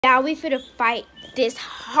Now we finna fight this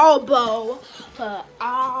hobo for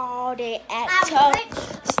all the tough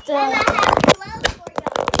stuff.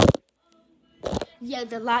 Yeah,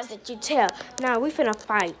 the lies that you tell. Now we finna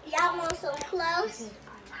fight. Y'all want some clothes?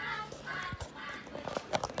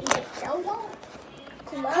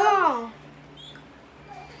 Come on.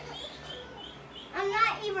 I'm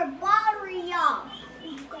not even bothering y'all.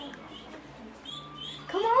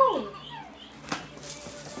 Come on.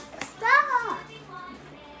 Stop.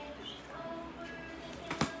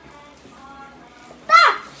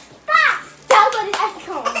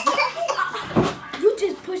 You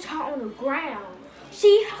just pushed her on the ground.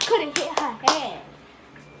 She couldn't hit her head.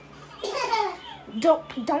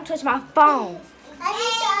 Don't touch my phone. I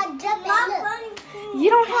need to jump in. You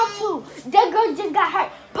don't have to. That girl just got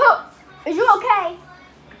hurt. Poop. Is you okay?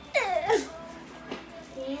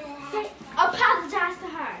 Yeah. Apologize to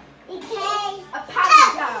her. Okay.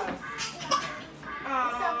 Apologize.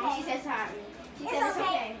 It's okay. She said sorry. She said It's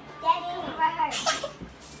okay. That didn't hurt.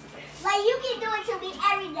 Like you can do it to me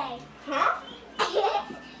every day. Huh?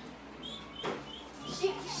 She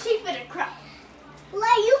finna cry.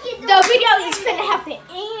 Like you can do The it video to me is every finna day. have to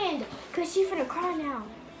end. Cause she finna cry now.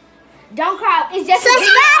 Don't cry. It's just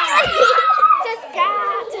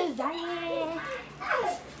subscribe to Zion.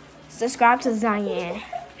 Subscribe to Zion.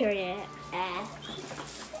 Period.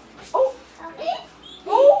 Oh.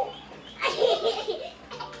 Oh.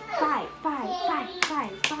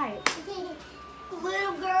 Fight.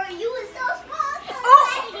 Little girl, you was so small.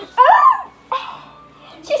 Oh.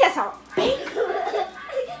 She said so.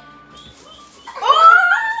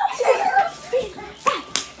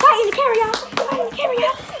 Fight in the carry-out.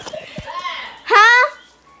 Huh?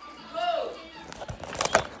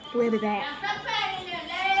 We'll be back.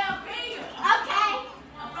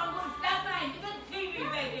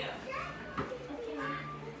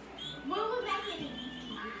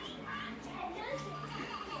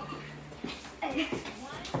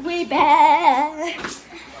 We back.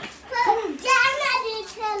 I didn't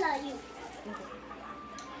tell on you.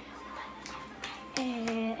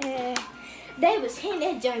 They was hitting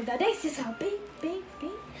that joint though. They said so big.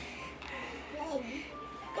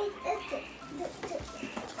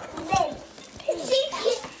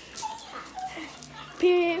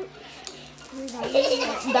 Period.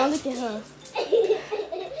 Don't look at her.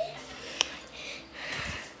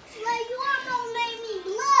 Like you almost made me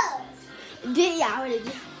blush. Did y'all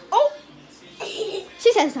already? Oh. She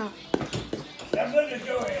said so. Now look at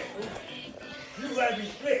your head. You gotta be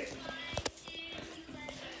split.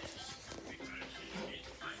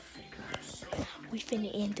 We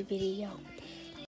finna end the video.